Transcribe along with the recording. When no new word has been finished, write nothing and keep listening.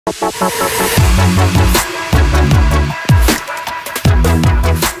Right,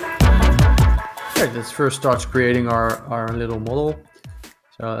 let's first start creating our little model.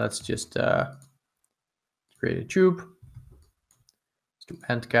 So let's just create a tube. Let's do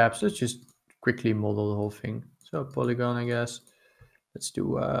end caps. Let's just quickly model the whole thing. So polygon, I guess. Let's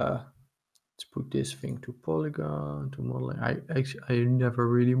do let's put this thing to polygon to modeling. I never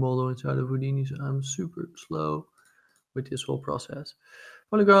really model inside of Houdini, so I'm super slow with this whole process.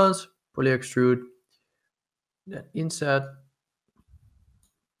 Polygons, poly extrude, then inset.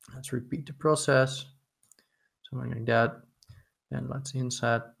 Let's repeat the process, something like that. Then let's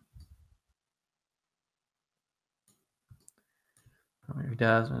inset, something like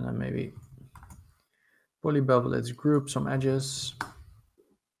that, and then maybe poly bevel. Let's group some edges.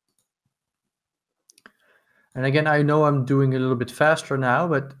 And again, I know I'm doing a little bit faster now,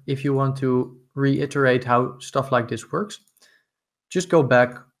 but if you want to reiterate how stuff like this works, just go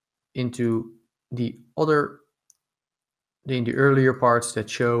back into the earlier parts that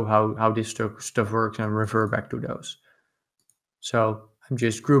show how this stuff works and refer back to those. So I'm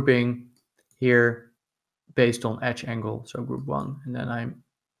just grouping here based on edge angle, so group 1, and then I'm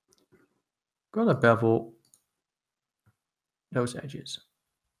gonna bevel those edges.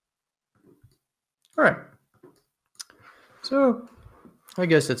 All right. So I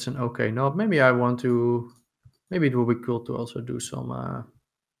guess that's an okay knob. Maybe it will be cool to also do some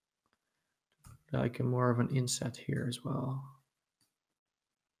like more of an inset here as well.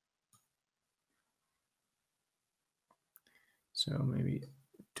 So maybe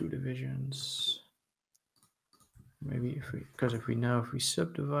 2 divisions. Maybe if we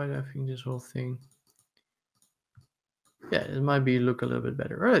subdivide, I think this whole thing. Yeah, it might look a little bit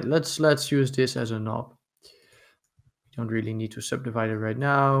better. All right, let's use this as a knob. We don't really need to subdivide it right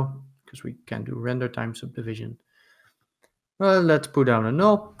now because we can do render time subdivision. Well, let's put down a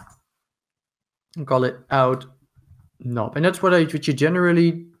knob and call it out knob. And that's what you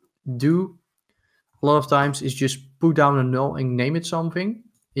generally do a lot of times, is just put down a knob and name it something.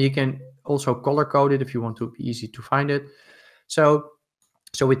 You can also color code it if you want to be easy to find it. So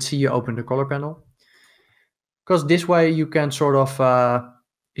with C, you open the color panel, because this way you can sort of,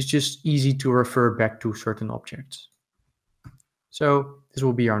 it's just easy to refer back to certain objects. So this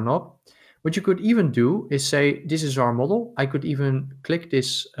will be our knob. What you could even do is say, this is our model. I could even click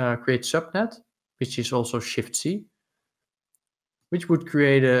this create subnet, which is also Shift C, which would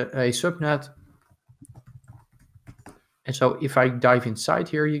create a subnet. And so if I dive inside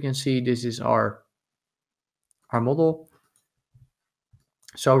here, you can see this is our model.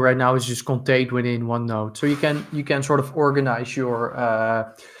 So right now it's just contained within one node. So you can sort of organize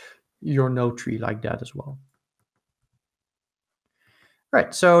your node tree like that as well.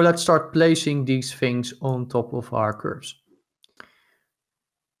 Right, so let's start placing these things on top of our curves.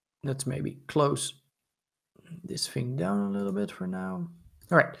 Let's maybe close this thing down a little bit for now.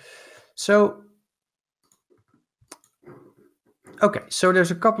 All right, so okay, so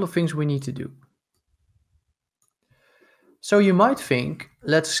there's a couple of things we need to do. So you might think,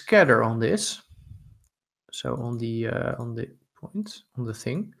 let's scatter on this. So on the point, on the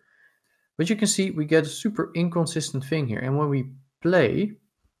thing. But you can see we get a super inconsistent thing here. And when we play,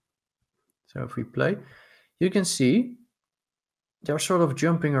 so if we play, you can see they're sort of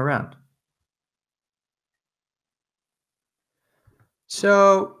jumping around.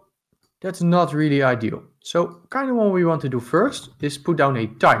 So that's not really ideal. So kind of what we want to do first is put down a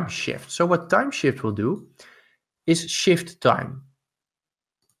time shift. So what time shift will do is shift time.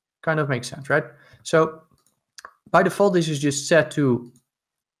 Kind of makes sense, right? So by default, this is just set to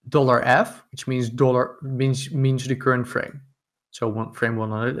 $F, which means means the current frame. So frame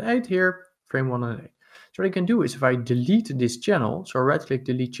 108 here, frame 108. So what I can do is if I delete this channel, so right click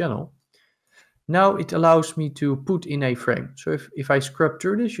delete channel, now it allows me to put in a frame. So if I scrub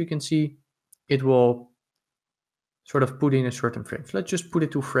through this, you can see it will sort of put in a certain frame. So let's just put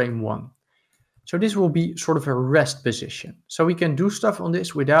it to frame 1. So this will be sort of a rest position. So we can do stuff on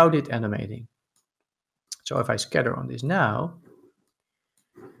this without it animating. So if I scatter on this now,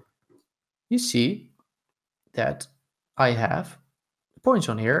 you see that I have points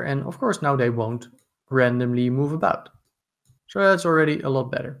on here. And of course, now they won't randomly move about. So that's already a lot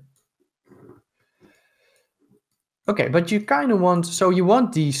better. Okay, but you kind of want, so you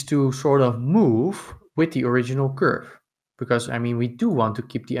want these to sort of move with the original curve. Because, I mean, we do want to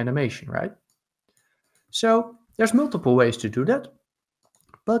keep the animation, right? So there's multiple ways to do that.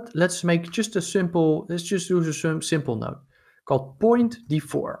 But let's make just a simple, let's just use a simple node called point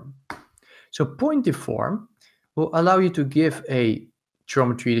deform. So point deform will allow you to give a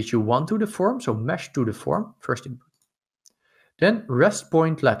geometry that you want to deform, so mesh to deform, first input. Then rest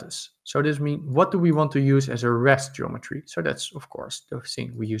point lattice. So this means what do we want to use as a rest geometry? So that's of course the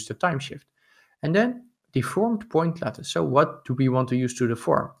thing we use the time shift. And then deformed point lattice. So what do we want to use to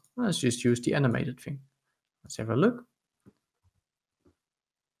deform? Let's just use the animated thing. Let's have a look.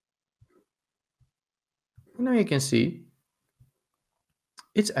 And now you can see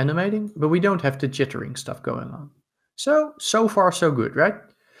it's animating, but we don't have the jittering stuff going on. So far so good, right?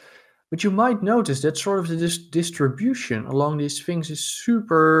 But you might notice that sort of the distribution along these things is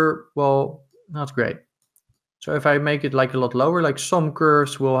super, well, not great. So if I make it like a lot lower, like some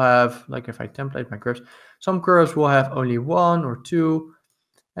curves will have, like if I template my curves, some curves will have only 1 or 2,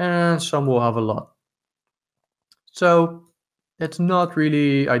 and some will have a lot. So that's not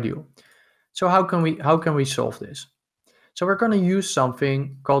really ideal. So how can we solve this? So we're going to use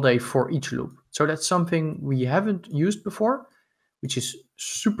something called a for each loop. So that's something we haven't used before, which is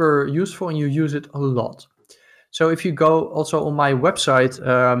super useful, and you use it a lot. So if you go also on my website,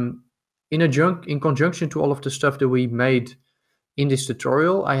 in conjunction to all of the stuff that we made in this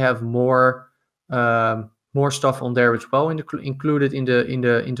tutorial, I have more stuff on there as well, included in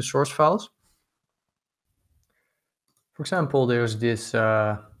the source files. For example, there's this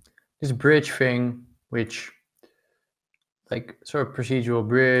this bridge thing, which like sort of procedural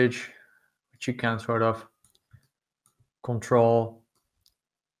bridge, which you can sort of control.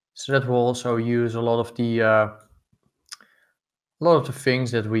 So that will also use a lot of the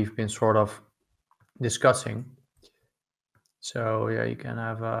things that we've been sort of discussing. So yeah, you can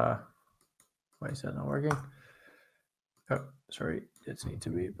have why is that not working? Oh, sorry, that needs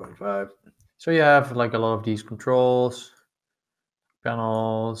to be 0.5. So you have like a lot of these controls,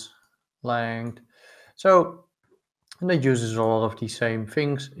 panels, length. So, and that uses a lot of the same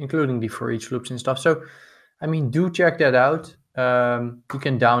things, including the for each loops and stuff. So, I mean, do check that out. You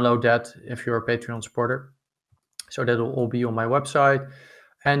can download that if you're a Patreon supporter. So that will all be on my website,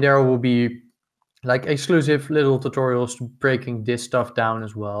 and there will be like exclusive little tutorials breaking this stuff down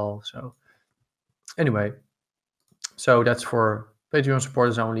as well. So anyway, so that's for Patreon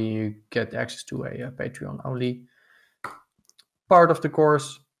supporters only. You get access to a Patreon only part of the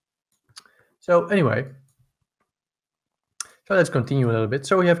course. So anyway, so let's continue a little bit.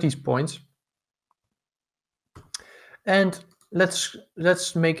 So we have these points, and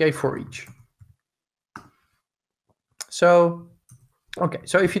let's make a for each. So okay,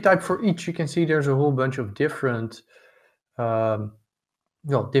 so if you type for each, you can see there's a whole bunch of different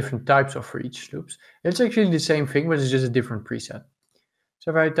different types of for each loops. It's actually the same thing, but it's just a different preset.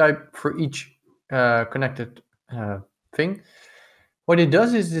 So if I type for each connected thing, what it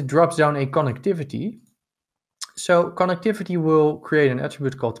does is it drops down a connectivity. So connectivity will create an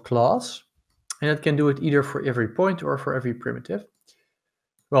attribute called class, and it can do it either for every point or for every primitive.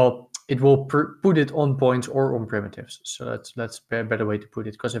 Well, it will put it on points or on primitives. So that's a better way to put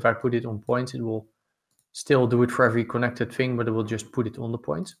it, because if I put it on points, it will still do it for every connected thing, but it will just put it on the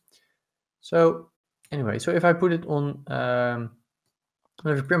points. So anyway, so if I put it on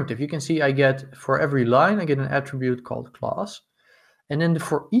every primitive, you can see I get, for every line, I get an attribute called class. And then the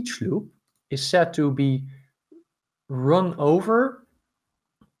for each loop is set to be run over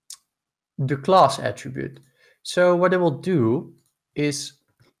the class attribute. So what it will do is,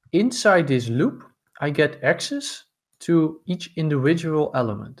 inside this loop, I get access to each individual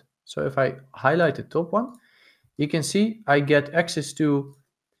element. So if I highlight the top one, you can see I get access to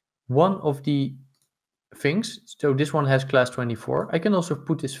one of the things. So this one has class 24. I can also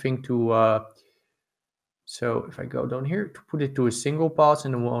put this thing to, so if I go down here, to put it to a single pass,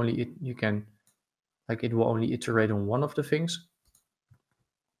 and it will only, it will only iterate on one of the things.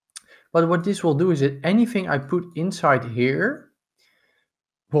 But what this will do is that anything I put inside here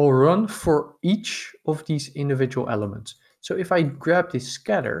will run for each of these individual elements. So if I grab this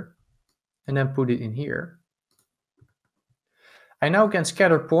scatter and then put it in here, I now can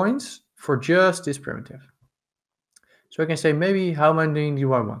scatter points for just this primitive. So I can say, maybe how many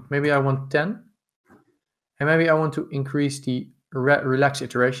do I want? Maybe I want 10. And maybe I want to increase the relax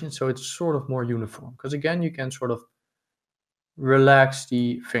iteration, so it's sort of more uniform. Because again, you can sort of relax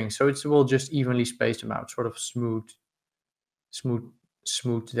the thing. So it will just evenly space them out, sort of smooth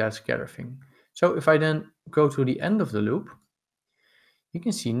that scatter thing. So if I then go to the end of the loop, you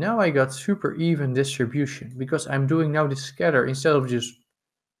can see now I got super even distribution, because I'm doing now the scatter instead of just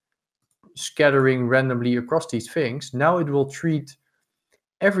scattering randomly across these things. Now it will treat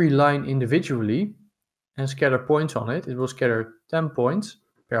every line individually and scatter points on it. It will scatter 10 points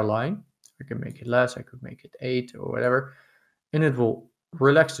per line. I can make it less, I could make it 8 or whatever. And it will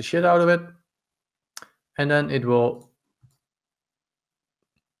relax the shit out of it. And then it will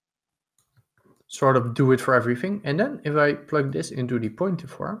sort of do it for everything. And then if I plug this into the pointer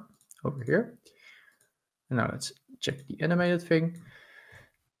form over here, and now let's check the animated thing.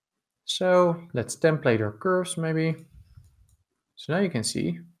 So let's template our curves maybe. So now you can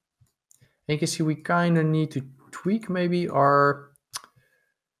see, we kind of need to tweak maybe our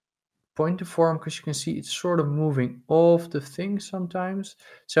pointer form, because you can see it's sort of moving off the thing sometimes.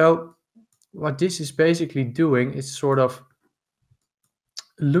 So what this is basically doing is sort of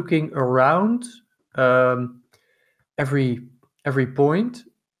looking around every point,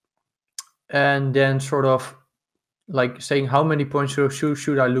 and then sort of like saying how many points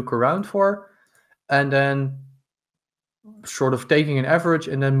should I look around for, and then sort of taking an average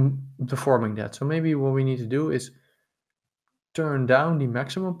and then deforming that. So maybe what we need to do is turn down the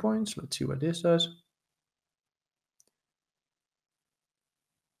maximum points. Let's see what this does.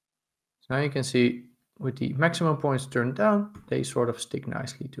 So now you can see with the maximum points turned down, they sort of stick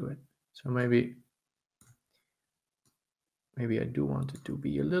nicely to it. So maybe I do want it to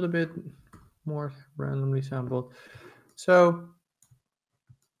be a little bit more randomly sampled. So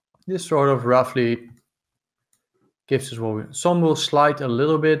this sort of roughly gives us what we, some will slide a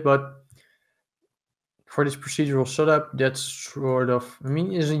little bit, but for this procedural setup, that's sort of, I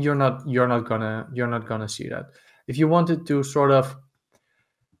mean, you're not gonna see that. If you wanted to sort of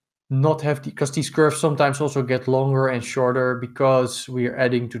not have because these curves sometimes also get longer and shorter because we are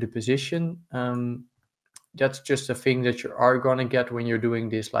adding to the position. That's just a thing that you are gonna get when you're doing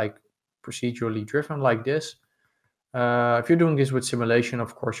this like procedurally driven like this. If you're doing this with simulation,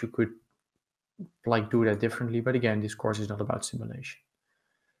 of course you could like do that differently, but again, this course is not about simulation.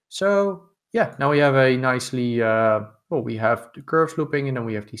 So yeah, now we have a nicely well, we have the curves looping, and then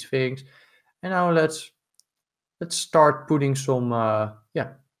we have these things, and now let's start putting some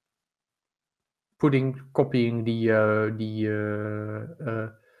copying the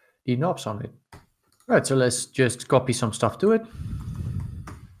knobs on it. All right, so let's just copy some stuff to it.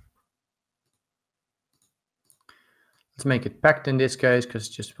 Let's make it packed in this case, because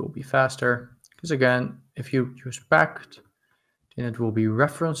it just will be faster. Because again, if you use packed, then it will be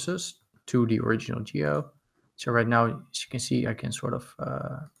references to the original geo. So right now, as you can see, I can sort of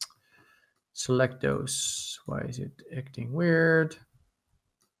select those. Why is it acting weird?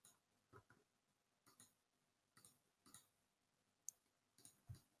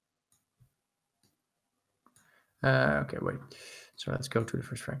 Okay, wait. So let's go to the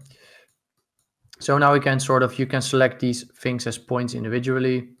first frame. So now we can sort of, you can select these things as points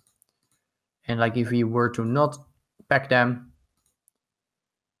individually. And like if we were to not pack them,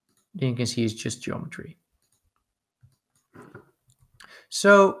 then you can see it's just geometry.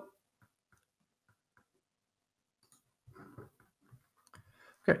 So,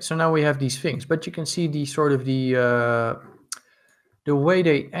 okay, so now we have these things, but you can see the sort of the way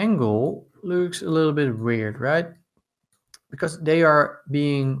they angle looks a little bit weird, right? Because they are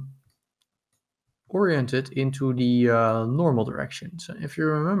being oriented into the normal direction. So if you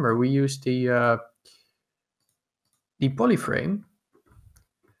remember, we used the polyframe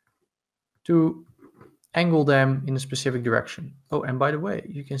to angle them in a specific direction. Oh, and by the way,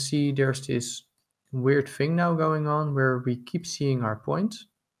 you can see there's this weird thing now going on where we keep seeing our points.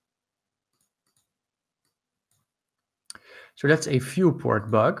 So that's a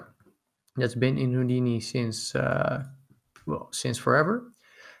viewport bug that's been in Houdini since since forever.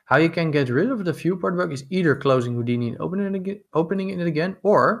 How you can get rid of the viewport bug is either closing Houdini and opening it again,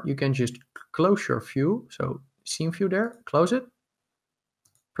 or you can just close your view. So scene view there, close it,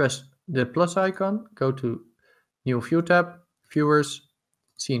 press the plus icon, go to new view tab, viewers,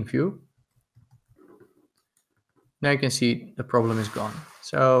 scene view. Now you can see the problem is gone.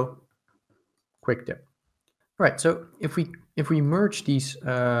 So quick tip. Right, so if we merge these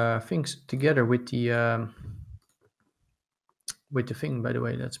things together with the thing, by the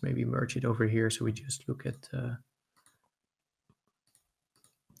way, let's maybe merge it over here so we just look at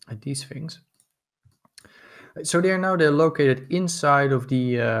these things. So they're located inside of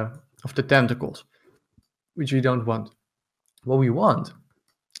the tentacles, which we don't want. What we want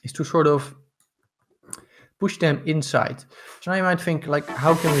is to sort of push them inside. So now you might think, like,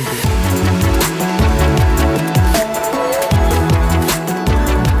 how can we do it?